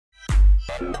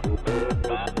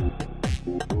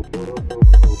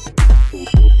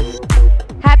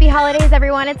Happy holidays,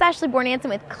 everyone. It's Ashlee Bornanson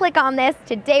with Click on This.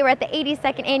 Today we're at the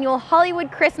 82nd Annual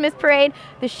Hollywood Christmas Parade.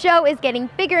 The show is getting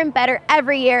bigger and better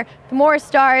every year, with more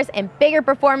stars and bigger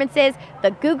performances.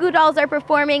 The Goo Goo Dolls are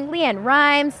performing, LeAnn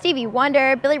Rimes, Stevie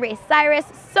Wonder, Billy Ray Cyrus,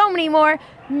 so many more.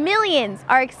 Millions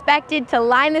are expected to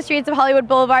line the streets of Hollywood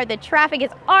Boulevard. The traffic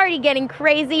is already getting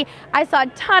crazy. I saw a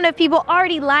ton of people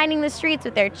already lining the streets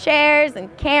with their chairs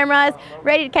and cameras,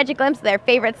 ready to catch a glimpse of their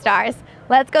favorite stars.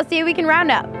 Let's go see who we can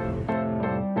round up.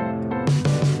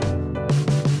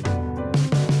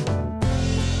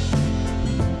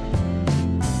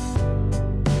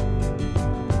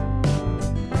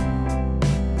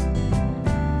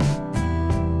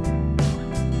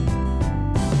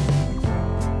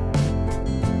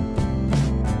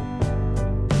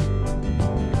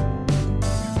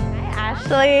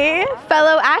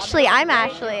 Fellow Ashlee, I'm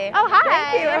Ashlee. Oh, hi.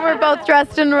 Thank you. And we're both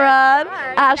dressed in red.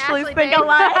 Ashlee's pink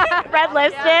light. Red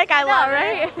lipstick. I love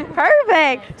it.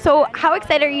 Perfect. So how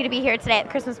excited are you to be here today at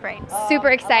the Christmas parade? Super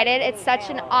excited. It's such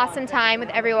an awesome time with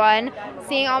everyone,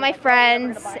 seeing all my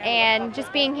friends and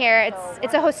just being here.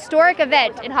 It's a historic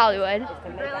event in Hollywood.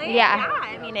 Really? Yeah.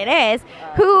 I mean, it is.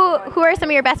 Who are some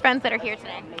of your best friends that are here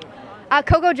today?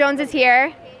 Coco Jones is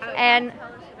here, and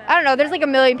I don't know, there's like a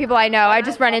million people I know. I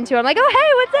just run into them like, oh,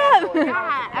 hey, what's up?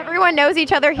 Yeah, everyone knows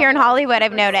each other here in Hollywood,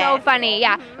 I've noticed. So funny,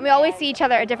 yeah. And we always see each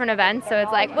other at different events, so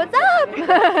it's like, what's up?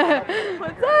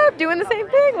 What's up? Doing the same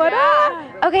thing. What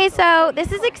up? Okay, so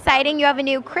this is exciting. You have a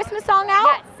new Christmas song out?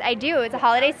 Yes, I do. It's a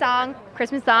holiday song,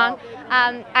 Christmas song.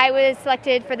 I was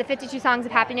selected for the 52 Songs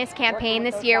of Happiness campaign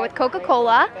this year with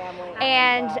Coca-Cola,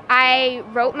 and I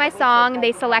wrote my song.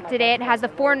 They selected it. It has the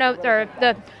four notes, or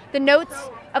the notes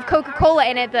of Coca-Cola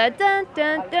in it, the dun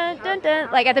dun dun dun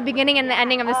dun, like at the beginning and the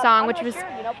ending of the song, which was,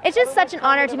 it's just such an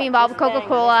honor to be involved with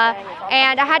Coca-Cola.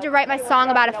 And I had to write my song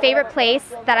about a favorite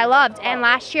place that I loved. And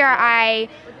last year I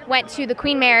went to the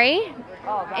Queen Mary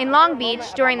in Long Beach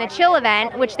during the Chill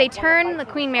event, which they turned the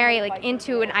Queen Mary like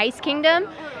into an ice kingdom.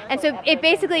 And so it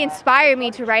basically inspired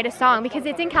me to write a song because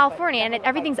it's in California and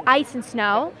everything's ice and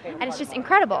snow, and it's just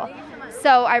incredible.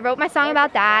 So I wrote my song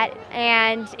about that,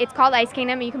 and it's called Ice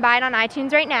Kingdom. You can buy it on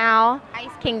iTunes right now.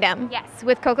 Ice Kingdom. Yes,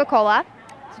 with Coca-Cola.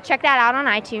 So check that out on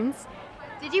iTunes.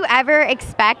 Did you ever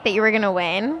expect that you were going to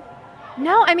win?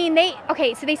 No, I mean, they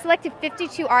selected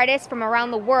 52 artists from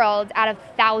around the world out of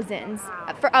thousands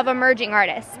of emerging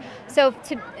artists. So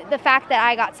the fact that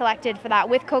I got selected for that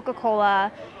with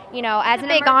Coca-Cola, you know, as an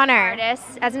big honor.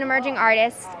 Artist, as an emerging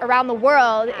artist around the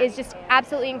world is just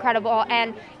absolutely incredible.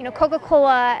 And, you know,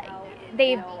 Coca-Cola,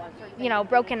 they've, you know,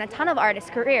 broken a ton of artists'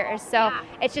 careers, so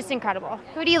it's just incredible.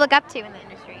 Who do you look up to in the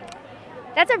industry?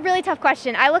 That's a really tough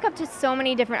question. I look up to so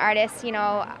many different artists. You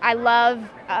know, I love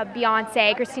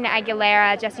Beyonce, Christina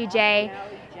Aguilera, Jessie J.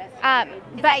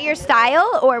 Is that your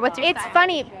style, or what's your style? It's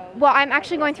funny. Well, I'm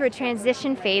actually going through a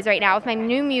transition phase right now with my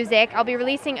new music. I'll be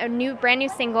releasing a brand new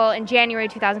single in January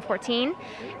 2014.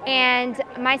 And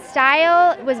my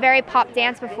style was very pop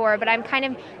dance before, but I'm kind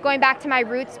of going back to my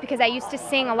roots because I used to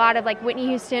sing a lot of like Whitney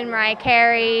Houston, Mariah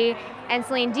Carey, and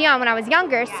Celine Dion when I was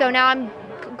younger. So now I'm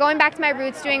going back to my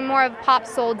roots, doing more of pop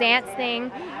soul dance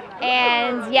thing.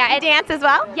 And yeah, dance as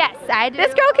well? Yes, I do.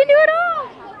 This girl can do it all.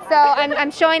 So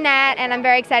I'm showing that, and I'm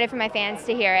very excited for my fans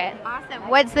to hear it. Awesome.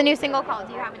 What's the new single called?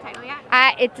 Do you have a title yet?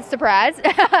 It's a surprise.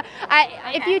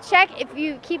 If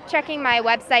you keep checking my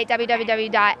website,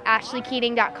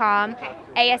 www.ashleekeating.com,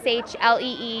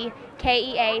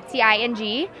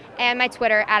 ASHLEEKEATING, and my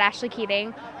Twitter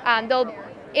 @AshleeKeating,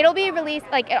 it'll be released,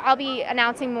 like I'll be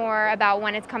announcing more about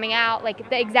when it's coming out, like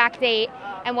the exact date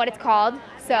and what it's called.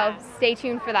 So stay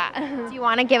tuned for that. Do you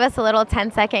want to give us a little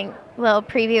 10-second little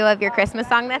preview of your Christmas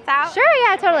song that's out? Sure,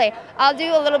 yeah, totally. I'll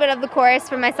do a little bit of the chorus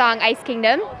from my song Ice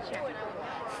Kingdom.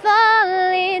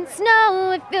 Falling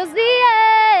snow, it fills the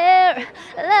air.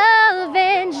 Love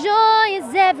and joy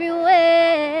is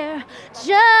everywhere.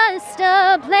 Just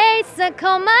a place I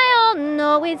call my own.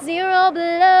 No, it's zero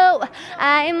below.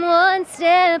 I am one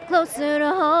step closer to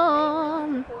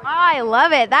home. Oh, I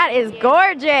love it. That is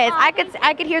gorgeous. I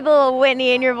could hear the little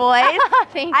Whitney in your voice.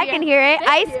 Thank you. I can hear it.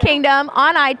 Ice Kingdom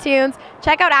on iTunes.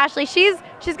 Check out Ashlee.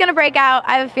 She's gonna break out.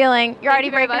 I have a feeling you're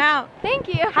already breaking out. Thank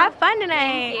you. Have fun tonight.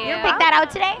 Thank you. You'll pick that out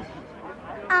today?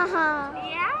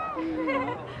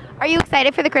 Yeah. Are you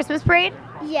excited for the Christmas parade?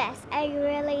 Yes, I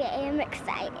really am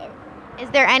excited. Is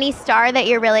there any star that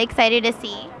you're really excited to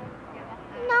see?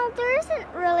 No, there isn't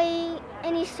really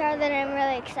any star that I'm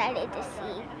really excited to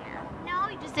see. No,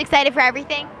 you're just excited for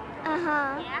everything?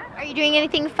 Yeah. Are you doing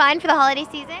anything fun for the holiday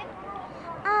season?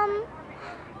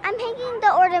 I'm hanging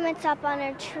the ornaments up on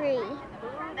a tree.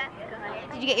 That's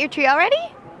good. Did you get your tree already?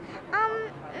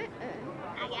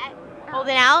 Not yet.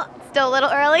 Holding out? Still a little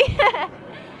early?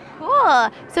 Cool.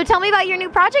 So tell me about your new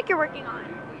project you're working on.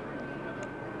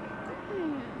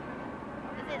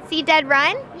 Is it See Dead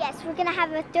Run? Yes, we're going to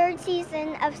have a 3rd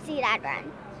season of See Dead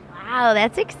Run. Wow,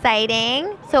 that's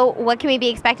exciting. So what can we be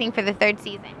expecting for the 3rd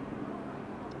season?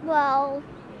 Well,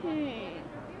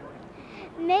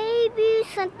 maybe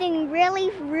something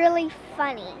really, really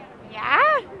funny.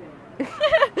 Yeah?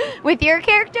 With your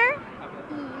character?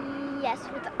 Yes,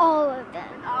 with all of them.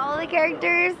 All the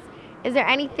characters? Is there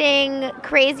anything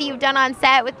crazy you've done on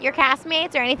set with your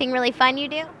castmates or anything really fun you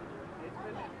do?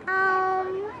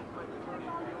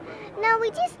 No,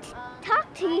 we just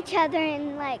talk to each other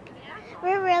and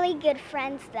we're really good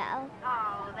friends though.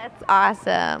 Oh, that's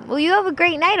awesome. Well, you have a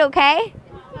great night, okay?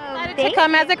 To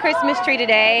come as a Christmas tree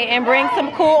today and bring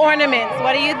some cool ornaments.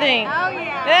 What do you think? Oh,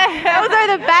 yeah. Those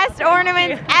are the best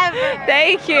ornaments ever.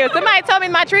 Thank you. Somebody told me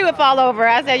my tree would fall over.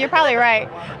 I said, you're probably right.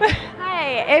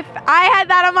 Hey, if I had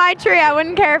that on my tree, I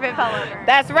wouldn't care if it fell over.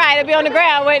 That's right. It'd be on the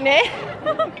ground, wouldn't it?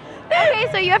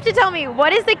 Okay, so you have to tell me,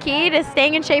 what is the key to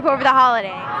staying in shape over the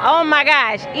holiday? Oh my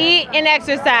gosh, eat and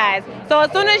exercise. So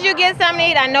as soon as you get something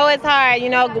to eat, I know it's hard,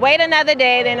 wait another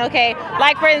day, then okay.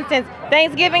 Like for instance,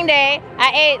 Thanksgiving Day,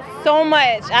 I ate so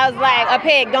much. I was like a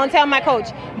pig, don't tell my coach.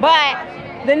 But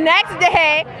the next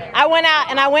day, I went out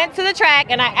and I went to the track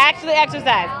and I actually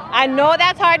exercised. I know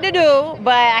that's hard to do,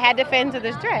 but I had to fit into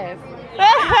the stress.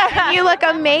 You look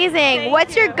amazing.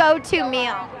 What's your go-to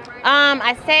meal?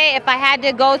 I say if I had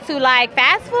to go to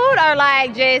fast food or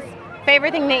just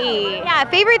favorite thing to eat. Yeah,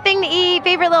 favorite thing to eat,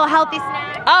 favorite little healthy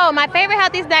snack. Oh, my favorite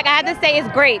healthy snack I had to say is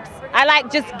grapes. I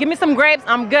just give me some grapes,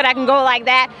 I'm good, I can go like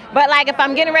that. But if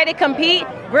I'm getting ready to compete,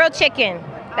 grilled chicken.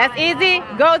 That's easy,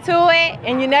 go to it,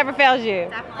 and you never fails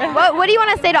you. What do you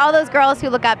want to say to all those girls who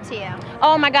look up to you?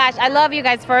 Oh my gosh, I love you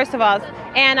guys first of all.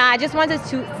 And I just wanted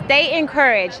to stay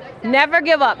encouraged. Never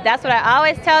give up. That's what I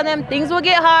always tell them. Things will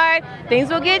get hard, things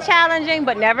will get challenging,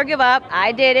 but never give up.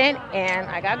 I didn't, and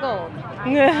I got gold.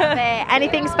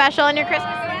 Anything special on your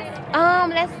Christmas list?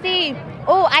 Let's see.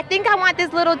 Oh, I think I want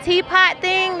this little teapot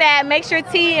thing that makes your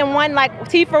tea in one,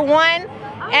 tea for one.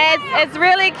 And it's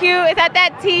really cute. It's at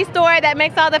that tea store that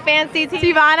makes all the fancy tea.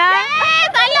 Tivana?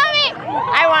 Yes, I love it.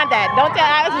 I want that. Don't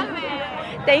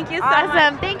tell. Thank you so much.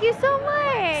 Awesome. Thank you so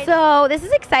much. So this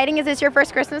is exciting. Is this your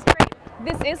first Christmas parade?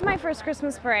 This is my first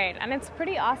Christmas parade, and it's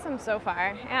pretty awesome so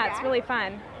far. Yeah, it's really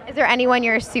fun. Is there anyone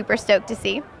you're super stoked to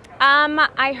see?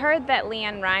 I heard that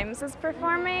Leanne Rimes is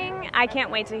performing. I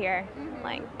can't wait to hear.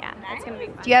 It's gonna be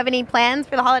fun. Do you have any plans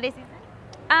for the holiday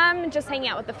season? Just hanging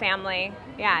out with the family.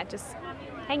 Yeah, just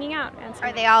hanging out.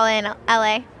 Are they all in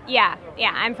LA? Yeah,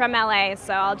 I'm from LA,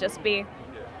 so I'll just be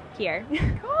here.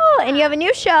 Cool. And you have a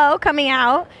new show coming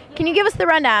out. Can you give us the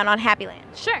rundown on Happy Land?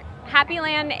 Sure. Happy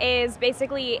Land is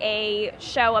basically a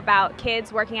show about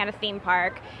kids working at a theme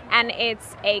park, and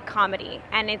it's a comedy,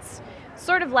 and it's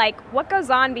sort of like what goes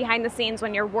on behind the scenes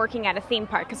when you're working at a theme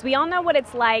park, because we all know what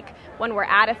it's like when we're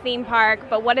at a theme park,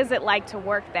 but what is it like to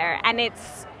work there? And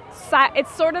it's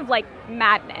sort of like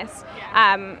madness.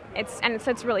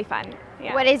 It's really fun.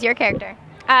 Yeah. What is your character?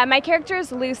 My character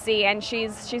is Lucy, and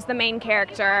she's the main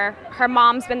character. Her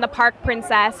mom's been the park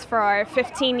princess for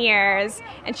 15 years,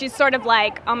 and she's sort of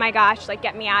like, oh my gosh,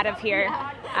 get me out of here.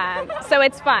 So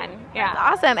it's fun. Yeah.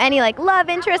 That's awesome. Any love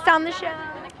interest on the show?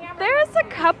 There's a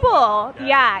couple.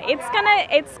 Yeah, it's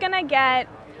gonna get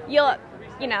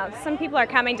some people are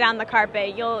coming down the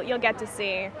carpet. You'll get to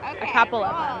see a couple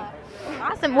of them.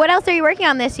 Awesome. What else are you working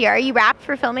on this year? Are you wrapped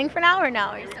for filming for now, or no?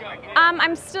 Are you still working?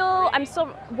 I'm still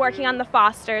working on the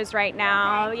Fosters right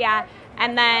now. Okay. Yeah,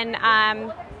 and then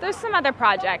there's some other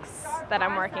projects that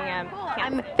I'm working on. Cool.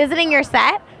 I'm visiting your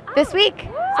set this week,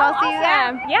 so I'll see you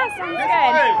there. Yeah,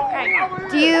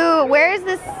 sounds good. Where is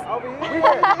this?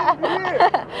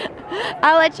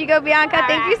 I'll let you go, Bianca.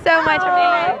 Thank you so much.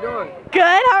 How you doing? Good.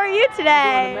 How are you today?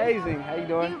 I'm doing amazing. How you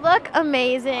doing? You look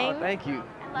amazing. Oh, thank you.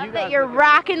 I love that you're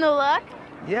rocking the look.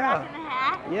 Yeah. Rocking the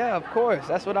hat. Yeah, of course.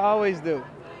 That's what I always do.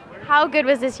 How good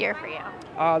was this year for you?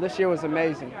 This year was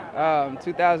amazing.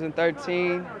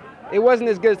 2013. It wasn't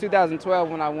as good as 2012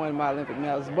 when I won my Olympic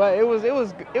medals, but it was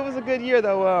a good year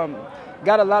though.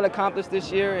 Got a lot accomplished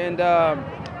this year, and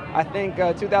I think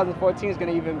 2014 is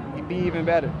going to be even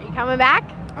better. Are you coming back?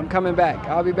 I'm coming back.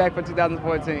 I'll be back for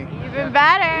 2014. Even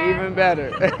better. Even better.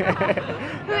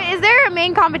 Is there a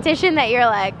main competition that you're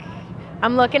like,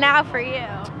 I'm looking out for you?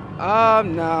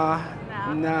 Nah,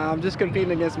 I'm just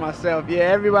competing against myself. Yeah,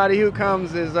 everybody who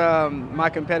comes is my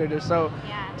competitor, so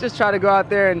just try to go out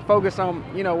there and focus on,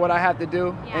 what I have to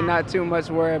do and not too much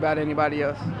worry about anybody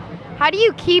else. How do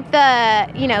you keep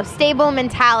the, stable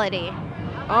mentality?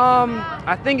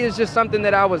 I think it's just something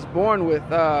that I was born with,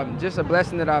 just a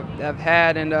blessing that I've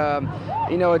had, and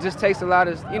you know, it just takes a lot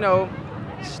of, you know,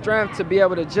 strength to be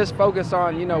able to just focus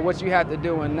on, you know, what you have to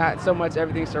do and not so much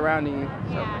everything surrounding you.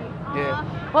 So,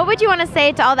 yeah. What would you want to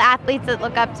say to all the athletes that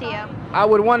look up to you? I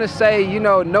would want to say, you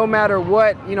know, no matter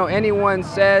what, you know, anyone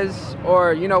says,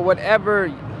 or, you know,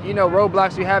 whatever, you know,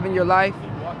 roadblocks you have in your life,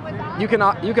 you can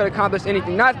accomplish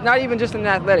anything. Not even just in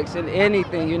athletics, in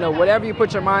anything. You know, whatever you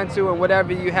put your mind to and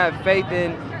whatever you have faith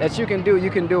in that you can do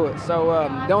it. So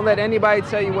don't let anybody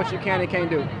tell you what you can and can't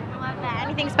do. I love that.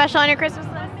 Anything special on your Christmas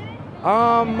list?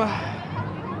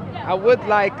 I would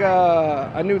like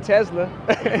a new Tesla.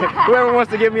 Whoever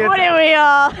wants to give me a Wouldn't we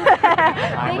all?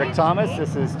 I'm Rick Thomas.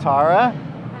 This is Tara.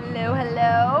 Hello,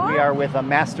 hello. We are with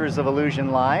Masters of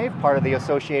Illusion Live, part of the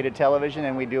Associated Television,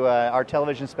 and we do our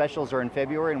television specials are in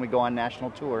February, and we go on national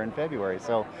tour in February.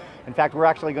 So, in fact, we're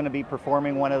actually going to be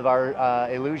performing one of our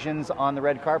illusions on the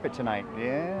red carpet tonight.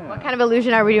 Yeah. What kind of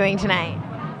illusion are we doing tonight?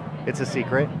 It's a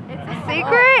secret. It's a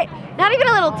secret? Not even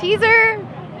a little teaser?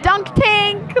 Dunk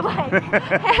tank, like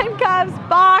handcuffs,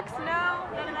 box, no,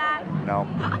 none of that? No.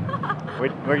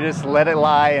 We're just let it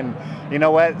lie, and you know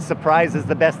what? Surprise is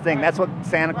the best thing. That's what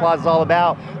Santa Claus is all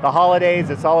about. The holidays,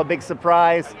 it's all a big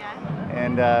surprise,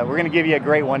 and we're going to give you a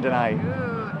great one tonight.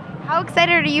 Ooh. How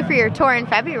excited are you for your tour in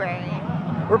February?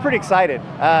 We're pretty excited.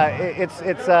 It's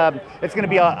going to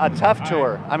be a tough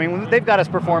tour. I mean, they've got us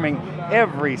performing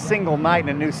every single night in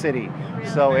a new city.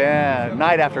 So yeah,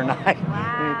 night after night.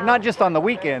 Wow. Not just on the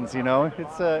weekends, you know.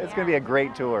 It's going to be a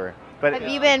great tour. But have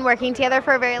you been working together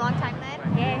for a very long time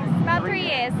then? Yes, about 3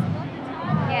 years.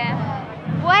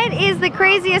 Yeah. What is the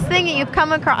craziest thing that you've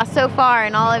come across so far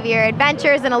in all of your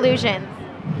adventures and illusions?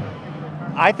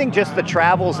 I think just the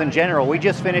travels in general. We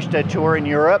just finished a tour in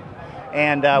Europe,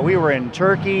 and we were in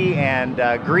Turkey and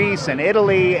Greece and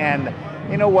Italy, and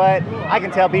you know what? I can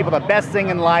tell people the best thing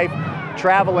in life,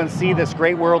 travel and see this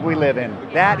great world we live in.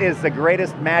 That is the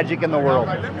greatest magic in the world.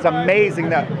 It's amazing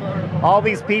that all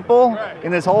these people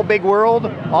in this whole big world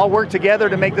all work together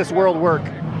to make this world work.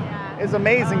 It's an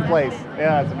amazing place.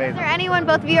 Yeah, it's amazing. Is there anyone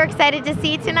both of you are excited to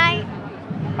see tonight?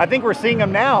 I think we're seeing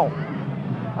them now.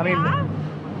 I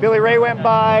mean, Billy Ray went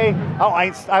by. Oh,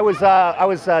 I was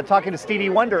talking to Stevie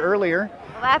Wonder earlier.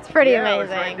 Well, that's pretty amazing. I was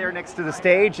right there next to the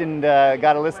stage and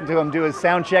got to listen to him do his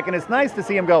sound check, and it's nice to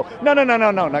see him go, no,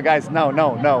 guys, no.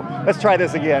 Let's try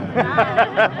this again.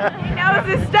 He knows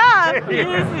his stuff.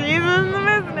 He's in the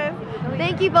business.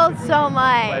 Thank you both so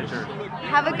much. Pleasure.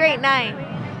 Have a great night.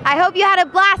 I hope you had a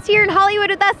blast here in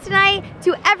Hollywood with us tonight.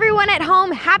 To everyone at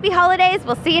home, happy holidays.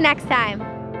 We'll see you next time.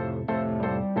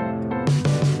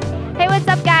 Hey, what's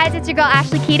up, guys? It's your girl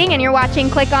Ashlee Keating, and you're watching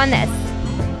Click on This.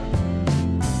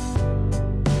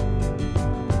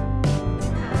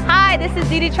 Hi, this is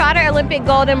Deedee Trotter, Olympic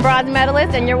gold and bronze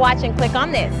medalist, and you're watching Click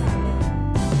on This.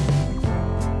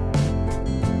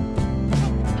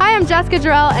 Hi, I'm Jessica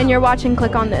Jarrell, and you're watching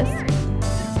Click on This.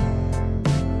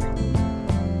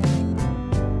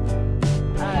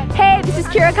 Hey, this is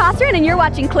Kira Costerin, and you're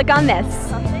watching Click on This.